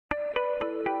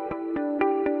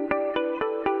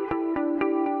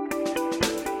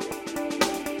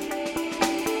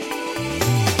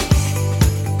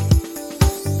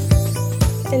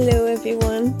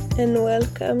everyone, and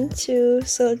welcome to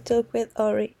Soul Talk with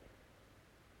Ori.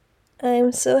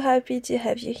 I'm so happy to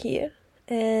have you here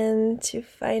and to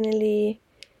finally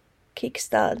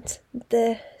kickstart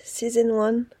the season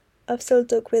 1 of Soul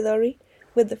Talk with Ori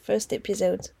with the first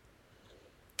episode.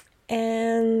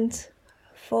 And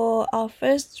for our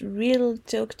first real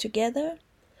talk together,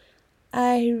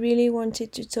 I really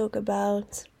wanted to talk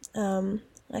about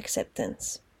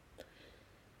acceptance.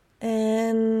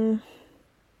 And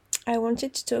I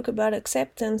wanted to talk about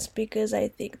acceptance because I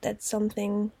think that's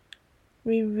something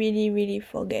we really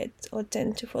forget or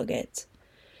tend to forget.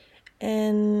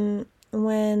 And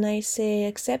when I say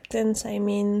acceptance, I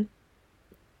mean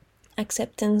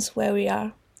acceptance where we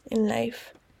are in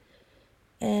life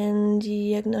and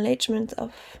the acknowledgement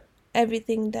of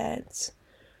everything that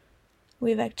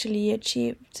we've actually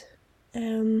achieved,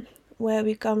 where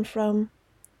we come from,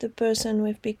 the person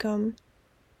we've become,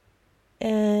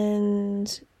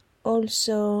 and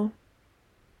also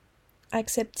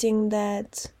accepting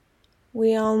that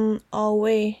we are on our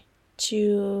way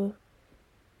to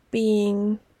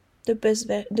being the best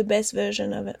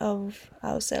version of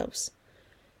ourselves.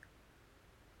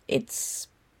 It's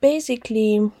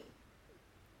basically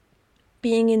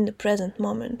being in the present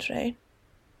moment, right?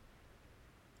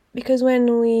 Because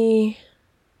when we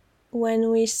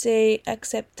say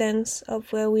acceptance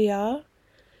of where we are,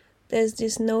 there's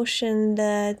this notion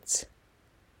that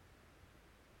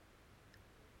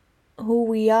who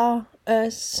we are,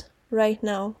 us, right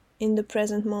now, in the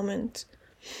present moment.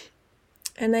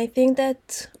 And I think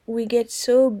that we get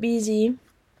so busy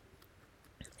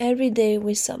every day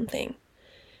with something.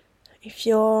 If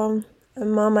you're a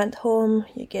mom at home,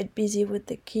 you get busy with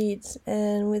the kids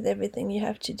and with everything you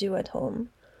have to do at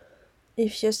home.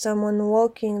 If you're someone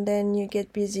working, then you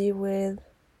get busy with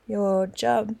your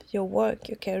job, your work,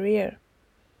 your career.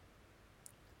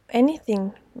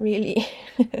 Anything, really.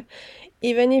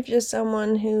 Even if you're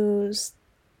someone who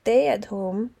stay at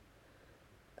home,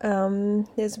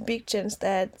 there's a big chance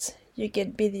that you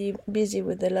get busy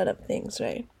with a lot of things,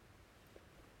 right?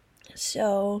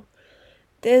 So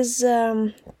there's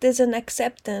an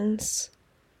acceptance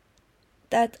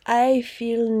that I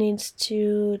feel needs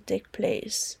to take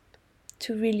place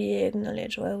to really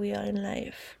acknowledge where we are in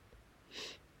life.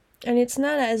 And it's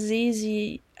not as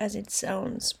easy as it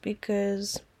sounds,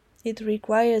 because it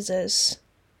requires us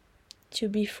to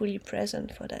be fully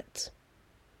present for that.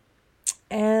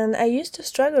 And I used to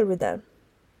struggle with that.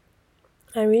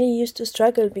 I really used to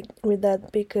struggle with that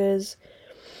because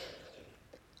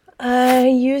I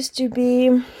used to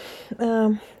be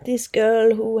this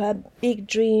girl who had big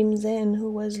dreams and who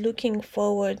was looking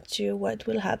forward to what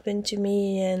will happen to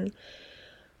me and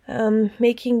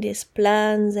making these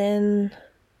plans and,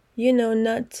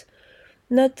 not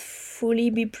fully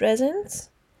be present.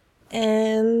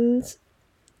 And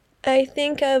I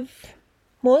think I've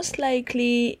most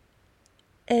likely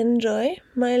enjoy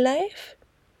my life,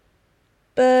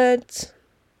 but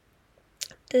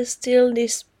there's still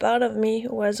this part of me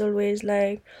who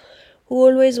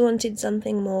always wanted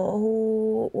something more,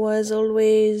 who was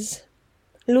always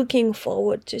looking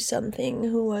forward to something,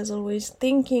 who was always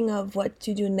thinking of what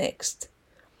to do next,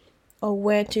 or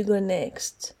where to go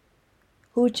next,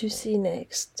 who to see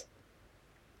next.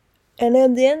 And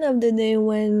at the end of the day,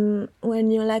 when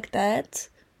you're like that,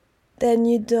 then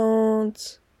you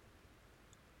don't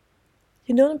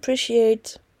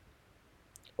appreciate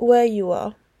where you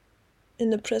are in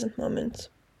the present moment.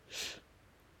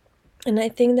 And I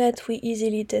think that we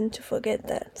easily tend to forget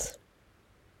that.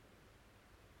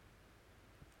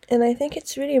 And I think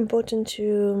it's really important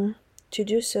to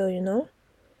do so,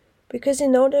 because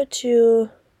in order to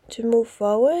move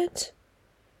forward,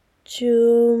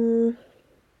 to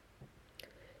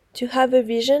have a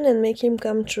vision and make him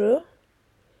come true,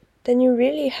 then you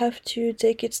really have to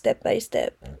take it step by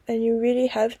step, and you really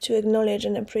have to acknowledge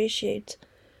and appreciate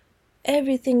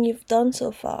everything you've done so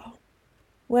far,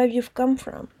 where you've come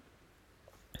from.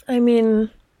 I mean,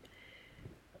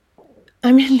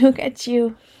 look at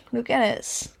you, look at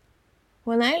us.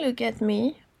 When I look at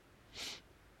me,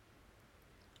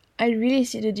 I really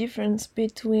see the difference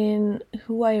between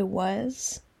who I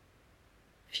was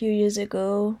a few years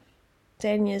ago,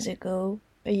 10 years ago,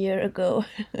 a year ago,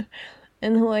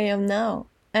 and who I am now.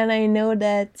 And I know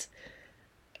that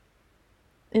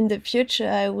in the future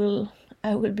I will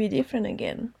be different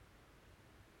again.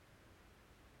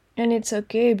 And it's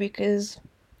okay, because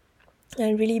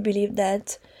I really believe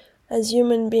that as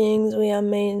human beings we are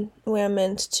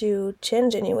meant to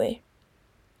change anyway.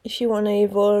 If you want to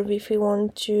evolve, if we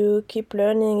want to keep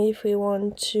learning, if we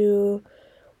want to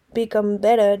become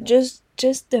better, just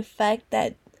the fact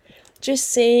that just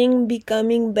saying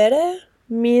becoming better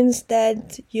means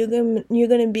that you're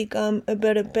gonna become a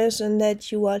better person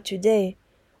that you are today,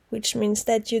 which means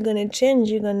that you're gonna change.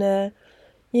 You're gonna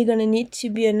need to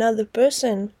be another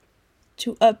person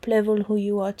to up level who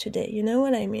you are today. You know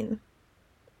what I mean?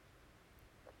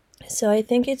 So I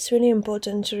think it's really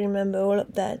important to remember all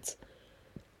of that,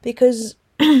 because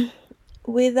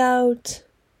without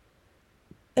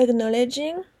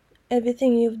acknowledging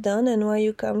everything you've done and where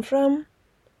you come from,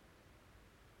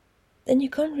 then you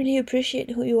can't really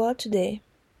appreciate who you are today.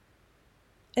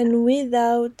 And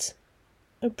without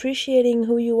appreciating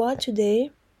who you are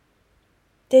today,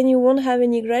 then you won't have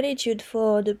any gratitude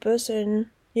for the person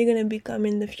you're gonna become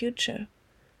in the future.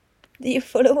 Do you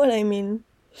follow what I mean?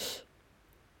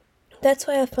 That's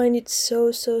why I find it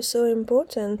so, so, so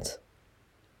important.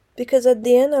 Because at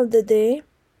the end of the day,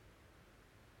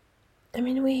 I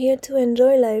mean, we're here to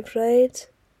enjoy life, right?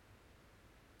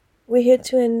 We're here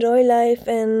to enjoy life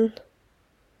and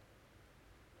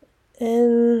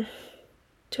to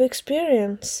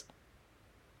experience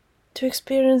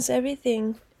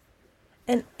everything.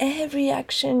 And every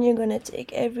action you're gonna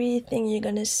take, everything you're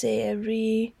gonna say,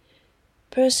 every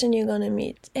person you're gonna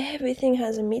meet, everything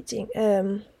has a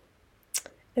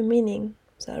meaning,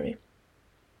 sorry.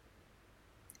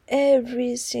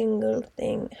 Every single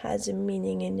thing has a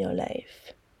meaning in your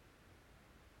life.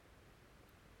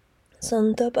 So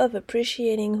on top of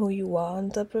appreciating who you are,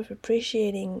 on top of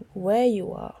appreciating where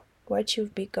you are, what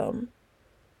you've become,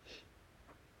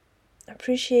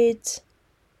 appreciate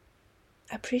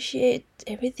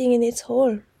everything in its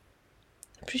whole.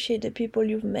 Appreciate the people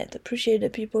you've met, appreciate the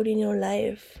people in your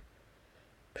life,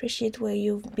 appreciate where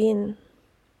you've been,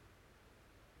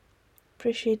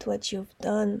 appreciate what you've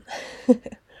done.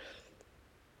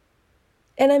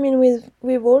 And I mean,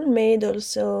 we've all made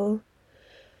also,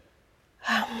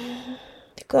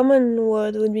 the common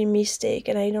word would be mistake,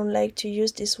 and I don't like to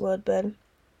use this word, but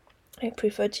I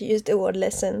prefer to use the word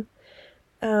lesson,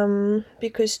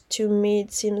 because to me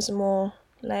it seems more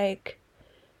like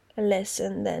a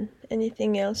lesson than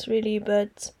anything else really.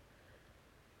 But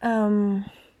when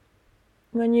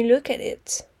you look at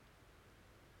it,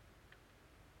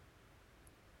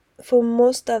 for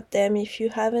most of them, if you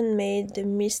haven't made the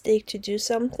mistake to do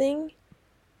something,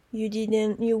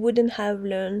 you wouldn't have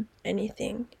learned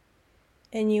anything,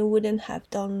 and you wouldn't have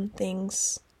done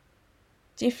things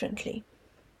differently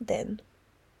then,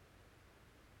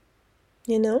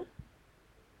 you know?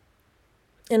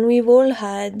 And we've all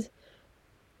had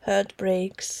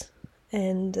heartbreaks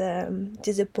and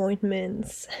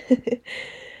disappointments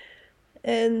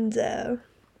and I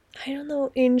don't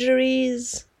know,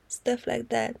 injuries, stuff like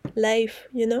that. Life,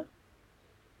 you know?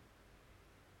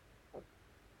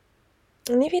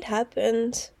 And if it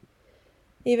happened,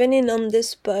 even in on the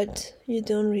spot, you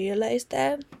don't realize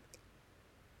that,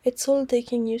 it's all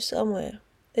taking you somewhere.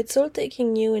 It's all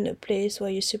taking you in a place where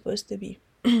you're supposed to be,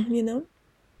 you know?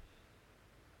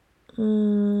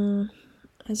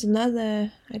 As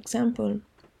another example,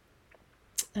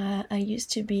 I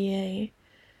used to be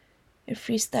a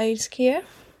freestyle skier.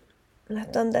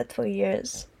 I've done that for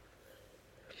years.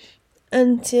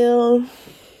 Until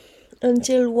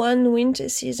one winter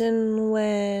season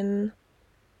when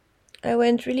I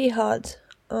went really hard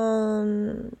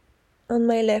on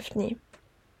my left knee.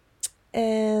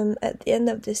 And at the end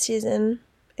of the season,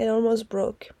 it almost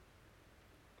broke.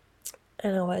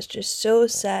 And I was just so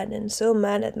sad and so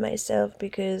mad at myself,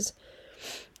 because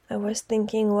I was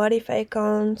thinking, what if I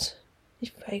can't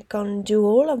do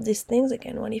all of these things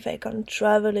again? What if I can't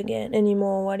travel again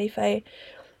anymore? What if I,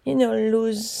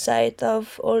 lose sight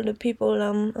of all the people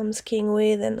I'm skiing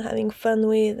with and having fun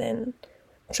with and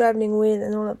traveling with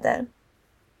and all of that?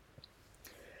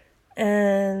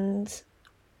 And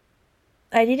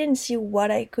I didn't see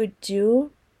what I could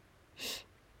do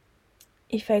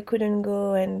if I couldn't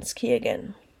go and ski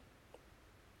again.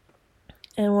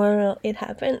 And well, it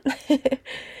happened.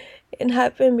 It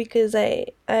happened because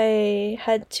I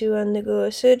had to undergo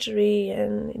a surgery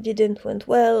and it didn't went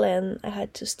well and I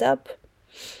had to stop.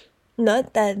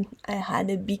 Not that I had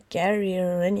a big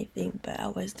career or anything, but I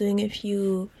was doing a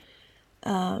few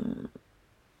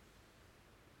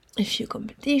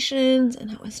competitions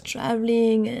and I was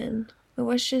traveling, and it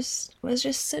was just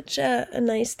such a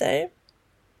nice time.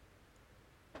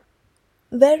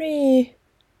 Very,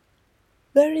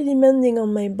 very demanding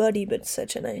on my body, but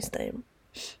such a nice time.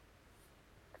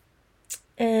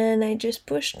 And I just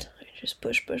pushed,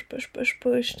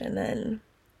 and then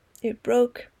it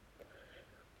broke.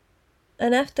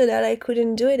 And after that, I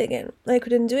couldn't do it again. I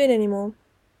couldn't do it anymore.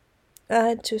 I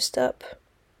had to stop.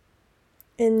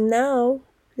 And now,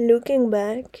 looking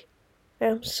back,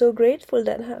 I'm so grateful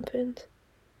that happened.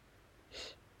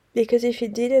 Because if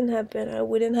it didn't happen, I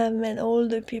wouldn't have met all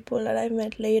the people that I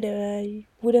met later. I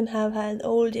wouldn't have had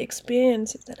all the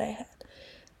experiences that I had.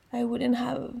 I wouldn't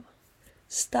have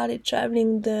started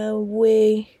traveling the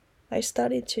way I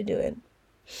started to do it.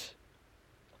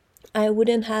 I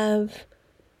wouldn't have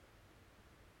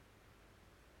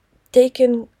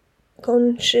taken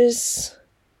conscious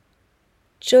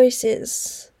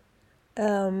choices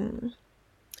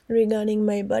regarding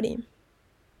my body.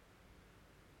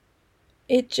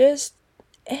 It just,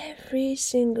 every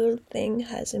single thing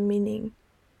has a meaning.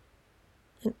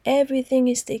 And everything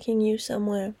is taking you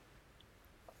somewhere.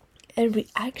 Every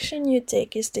action you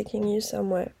take is taking you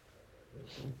somewhere.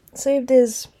 So if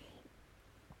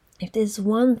there's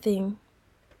one thing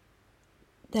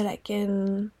that I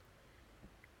can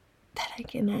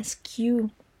ask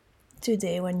you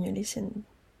today when you listen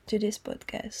to this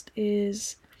podcast,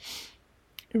 is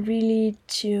really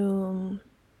to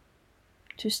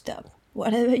stop.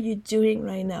 Whatever you're doing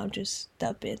right now, just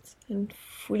stop it and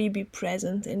fully be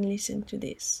present and listen to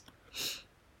this.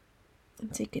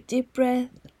 And take a deep breath.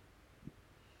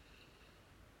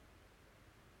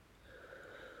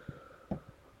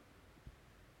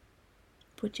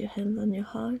 Put your hand on your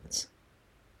heart.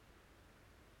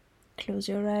 Close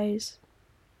your eyes.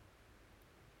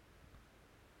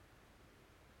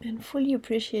 And fully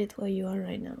appreciate where you are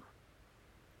right now.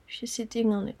 If you're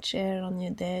sitting on a chair, on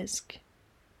your desk,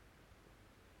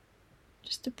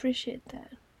 just appreciate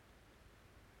that.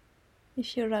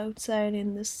 If you're outside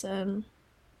in the sun,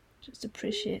 just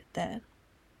appreciate that.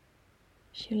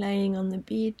 If you're lying on the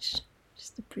beach,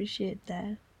 just appreciate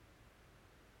that.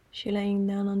 If you're lying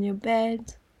down on your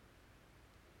bed,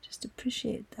 just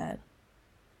appreciate that.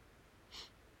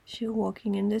 If you're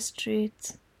walking in the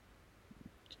street,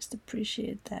 just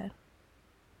appreciate that.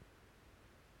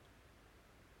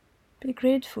 Be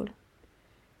grateful.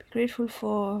 Be grateful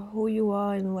for who you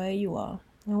are and where you are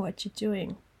and what you're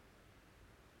doing.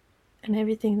 And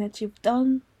everything that you've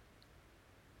done,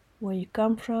 where you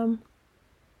come from,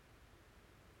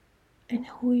 and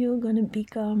who you're gonna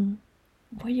become,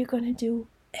 what you're gonna do,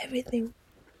 everything.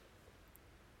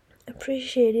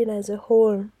 Appreciate it as a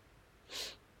whole.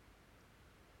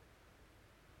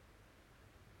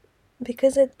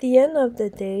 Because at the end of the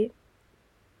day,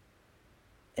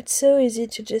 it's so easy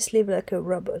to just live like a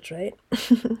robot, right?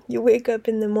 You wake up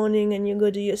in the morning and you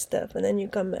go do your stuff, and then you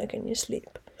come back and you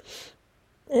sleep.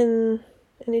 And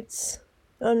it's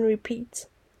on repeat.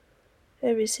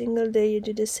 Every single day you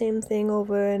do the same thing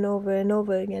over and over and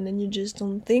over again, and you just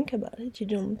don't think about it. You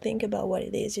don't think about what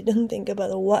it is. You don't think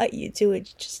about why you do it.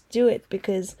 You just do it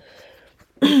because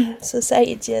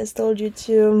society has told you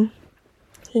to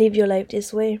live your life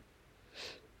this way.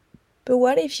 But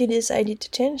what if you decided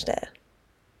to change that?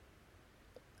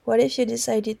 What if you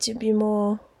decided to be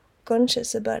more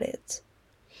conscious about it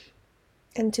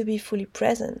and to be fully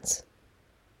present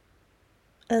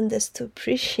and just to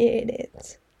appreciate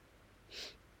it?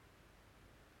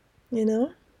 You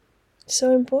know?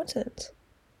 So important.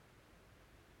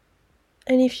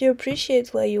 And if you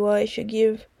appreciate where you are, if you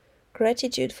give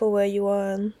gratitude for where you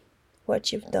are and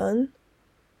what you've done,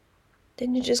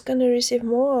 then you're just gonna receive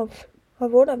more of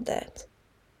all of that.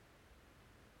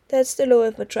 That's the law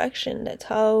of attraction. That's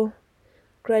how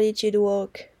gratitude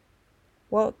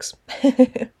works.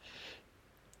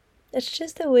 That's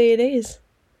just the way it is.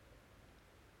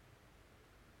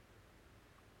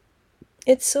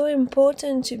 It's so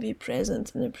important to be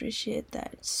present and appreciate that.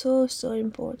 It's so, so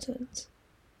important.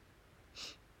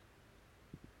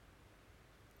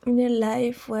 In a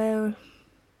life where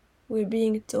we're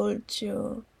being told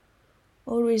to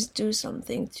always do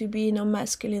something, to be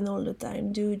masculine all the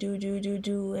time, do,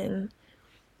 and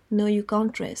no, you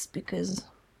can't rest because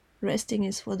resting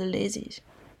is for the lazy.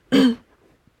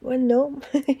 Well, no,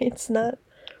 it's not.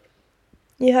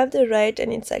 You have the right,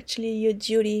 and it's actually your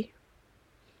duty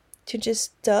to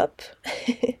just stop,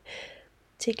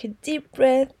 take a deep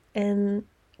breath, and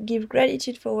give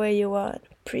gratitude for where you are.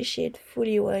 Appreciate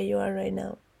fully where you are right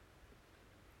now.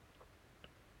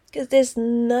 Because there's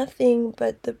nothing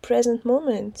but the present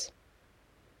moment.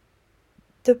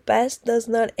 The past does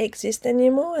not exist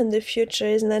anymore, and the future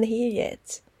is not here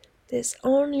yet. There's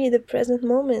only the present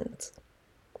moment.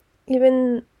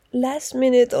 Even last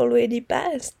minute already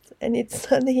passed, and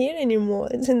it's not here anymore.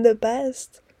 It's in the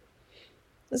past.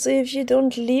 So if you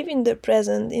don't live in the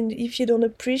present, if you don't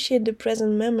appreciate the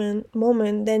present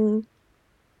moment, then,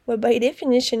 well, by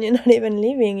definition, you're not even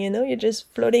living, you're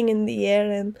just floating in the air,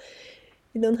 and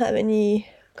you don't have any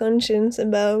conscience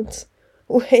about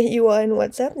where you are and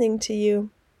what's happening to you.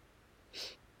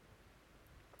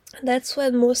 That's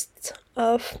what most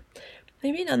of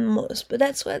Maybe not most, but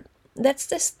that's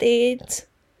the state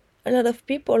a lot of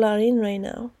people are in right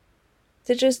now.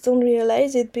 They just don't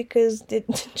realize it because they're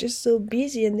just so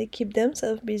busy and they keep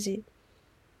themselves busy.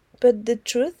 But the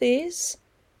truth is,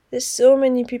 there's so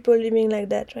many people living like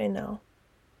that right now.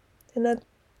 They're not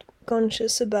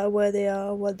conscious about where they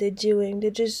are, what they're doing. They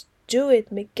just do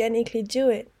it, mechanically do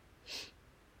it.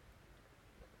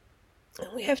 And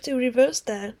we have to reverse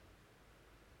that.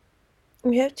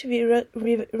 We have to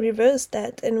reverse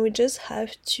that, and we just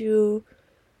have to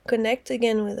connect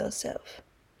again with ourselves.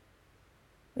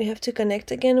 We have to connect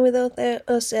again with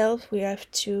ourselves. We have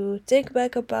to take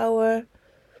back our power.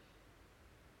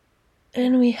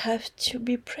 And we have to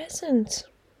be present.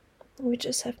 We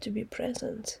just have to be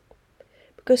present.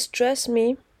 Because trust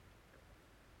me,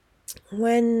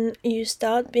 when you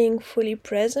start being fully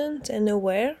present and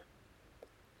aware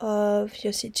of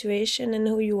your situation and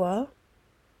who you are,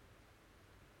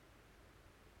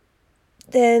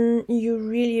 then you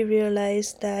really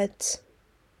realize that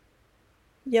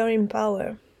you're in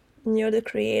power and you're the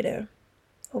creator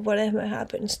of whatever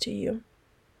happens to you.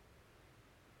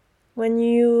 When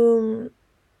you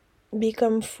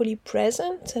become fully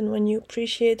present and when you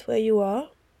appreciate where you are,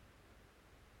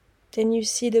 then you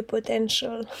see the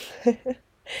potential.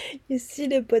 You see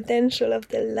the potential of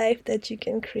the life that you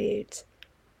can create.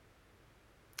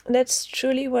 That's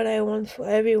truly what I want for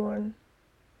everyone.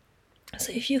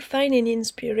 So if you find any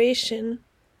inspiration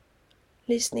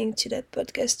listening to that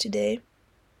podcast today,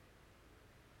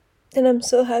 then I'm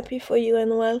so happy for you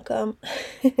and welcome.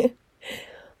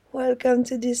 Welcome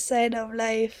to this side of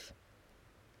life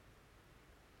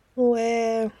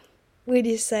where we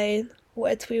decide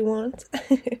what we want.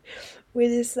 We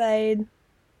decide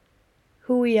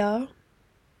who we are.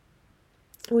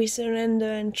 We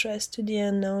surrender and trust to the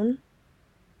unknown.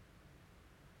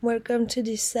 Welcome to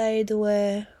this side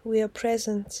where we are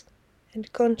present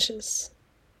and conscious,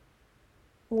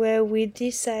 where we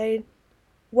decide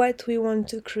what we want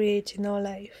to create in our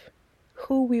life,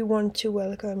 who we want to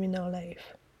welcome in our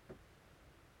life.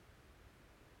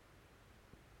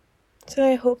 So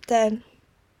I hope that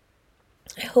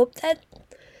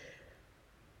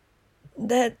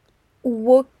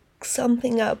woke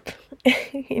something up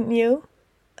in you,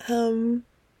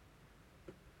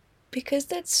 because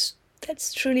that's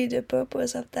truly the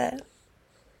purpose of that,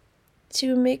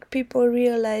 to make people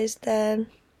realize that it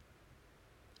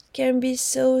can be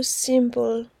so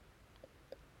simple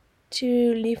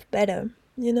to live better,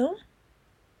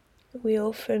 We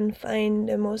often find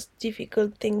the most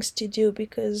difficult things to do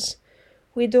because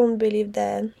we don't believe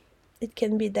that it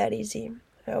can be that easy.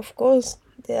 Of course,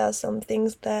 there are some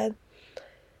things that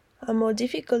are more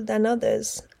difficult than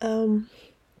others. There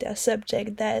are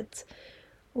subjects that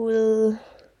will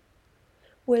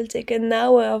take an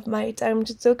hour of my time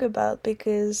to talk about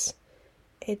because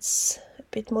it's a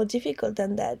bit more difficult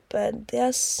than that. But there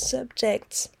are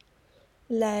subjects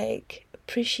like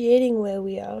appreciating where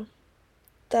we are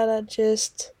that are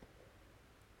just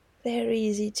very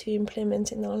easy to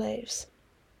implement in our lives.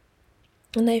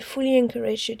 And I fully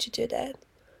encourage you to do that.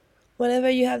 Whenever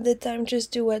you have the time,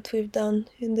 just do what we've done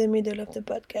in the middle of the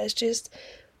podcast. Just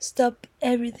stop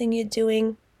everything you're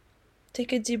doing,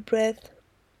 take a deep breath,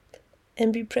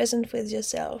 and be present with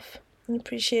yourself. And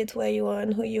appreciate where you are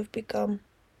and who you've become.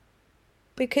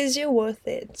 Because you're worth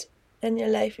it, and your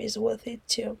life is worth it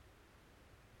too.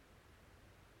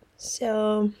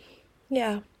 So,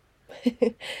 yeah.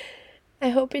 I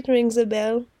hope it rings a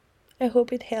bell. I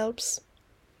hope it helps.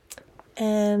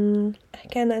 And I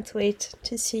cannot wait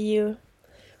to see you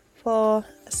for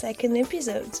a second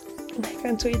episode. I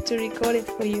can't wait to record it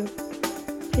for you.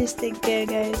 Please take care,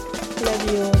 guys.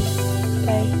 Love you all.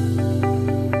 Bye.